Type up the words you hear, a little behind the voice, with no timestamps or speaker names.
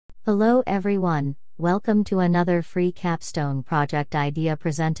Hello everyone, welcome to another free Capstone project idea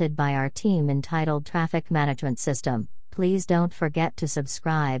presented by our team entitled Traffic Management System. Please don't forget to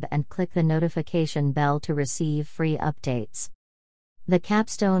subscribe and click the notification bell to receive free updates. The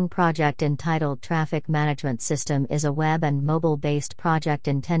Capstone project entitled Traffic Management System is a web and mobile-based project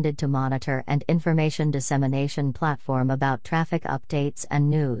intended to monitor and information dissemination platform about traffic updates and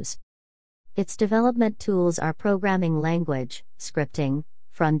news. Its development tools are programming language, scripting,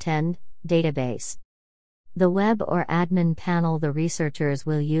 front-end, database. The web or admin panel. The researchers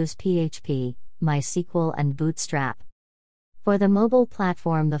will use PHP, MySQL and Bootstrap. For the mobile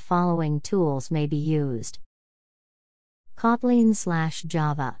platform, the following tools may be used: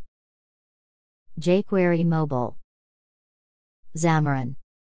 Kotlin/Java, jQuery Mobile, Xamarin,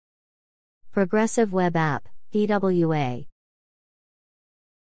 Progressive Web App, PWA.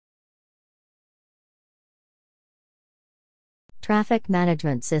 Traffic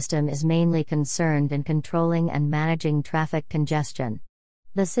management system is mainly concerned in controlling and managing traffic congestion.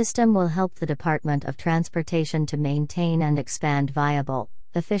 The system will help the Department of Transportation to maintain and expand viable,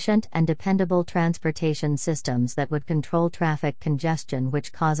 efficient and dependable transportation systems that would control traffic congestion,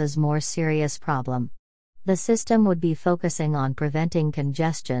 which causes more serious problem. The system would be focusing on preventing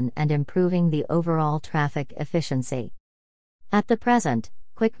congestion and improving the overall traffic efficiency. At the present,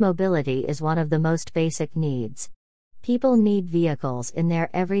 quick mobility is one of the most basic needs. People need vehicles in their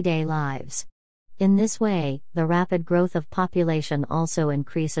everyday lives. In this way, the rapid growth of population also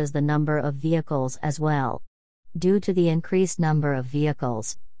increases the number of vehicles as well. Due to the increased number of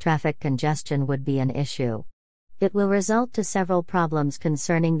vehicles, traffic congestion would be an issue. It will result to several problems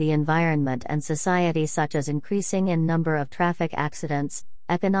concerning the environment and society, such as increasing in number of traffic accidents,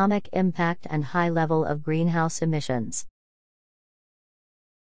 economic impact and high level of greenhouse emissions.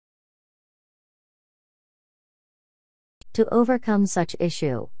 To overcome such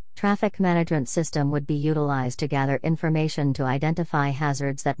issue, traffic management system would be utilized to gather information to identify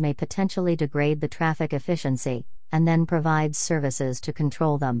hazards that may potentially degrade the traffic efficiency, and then provide services to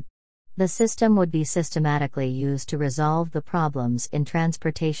control them. The system would be systematically used to resolve the problems in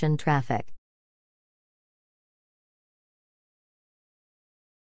transportation traffic.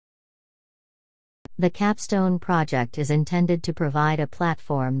 The Capstone project is intended to provide a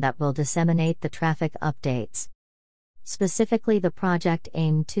platform that will disseminate the traffic updates. Specifically, the project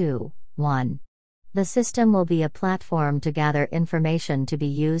aimed to: 1. The system will be a platform to gather information to be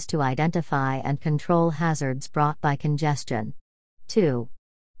used to identify and control hazards brought by congestion. 2.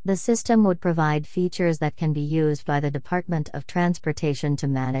 The system would provide features that can be used by the Department of Transportation to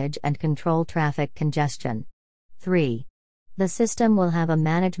manage and control traffic congestion. 3. The system will have a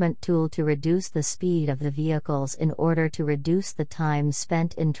management tool to reduce the speed of the vehicles in order to reduce the time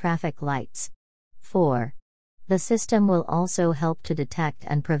spent in traffic lights. 4. The system will also help to detect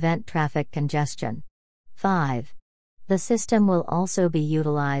and prevent traffic congestion. 5. The system will also be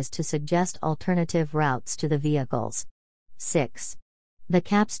utilized to suggest alternative routes to the vehicles. 6. The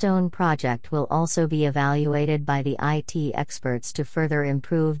Capstone project will also be evaluated by the IT experts to further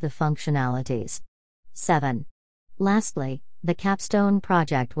improve the functionalities. 7. Lastly, the Capstone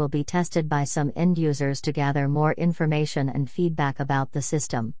project will be tested by some end users to gather more information and feedback about the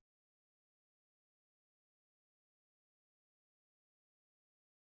system.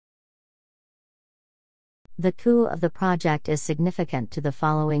 The coût of the project is significant to the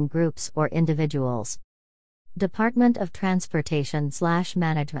following groups or individuals: Department of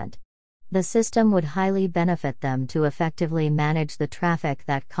Transportation/Management. The system would highly benefit them to effectively manage the traffic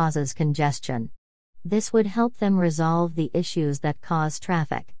that causes congestion. This would help them resolve the issues that cause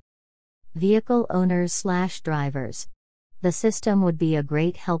traffic. Vehicle owners/drivers. The system would be a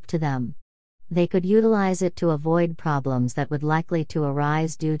great help to them. They could utilize it to avoid problems that would likely to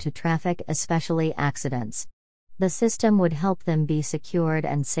arise due to traffic, especially accidents. The system would help them be secured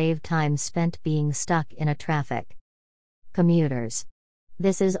and save time spent being stuck in a traffic. Commuters.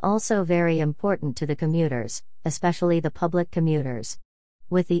 This is also very important to the commuters, especially the public commuters.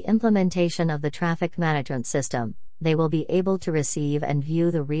 With the implementation of the traffic management system, they will be able to receive and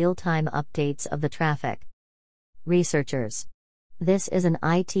view the real-time updates of the traffic. Researchers. This is an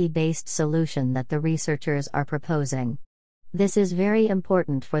IT-based solution that the researchers are proposing. This is very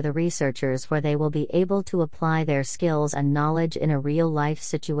important for the researchers, where they will be able to apply their skills and knowledge in a real-life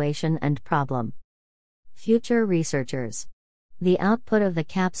situation and problem. Future researchers. The output of the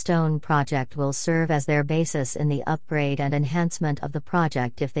Capstone project will serve as their basis in the upgrade and enhancement of the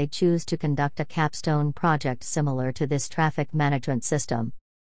project if they choose to conduct a Capstone project similar to this traffic management system.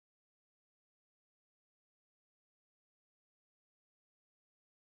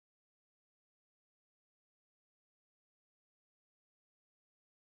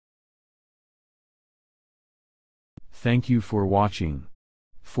 Thank you for watching.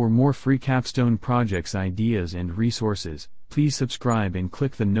 For more free Capstone projects ideas and resources, please subscribe and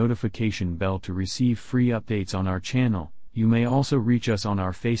click the notification bell to receive free updates on our channel. You may also reach us on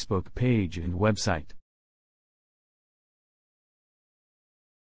our Facebook page and website.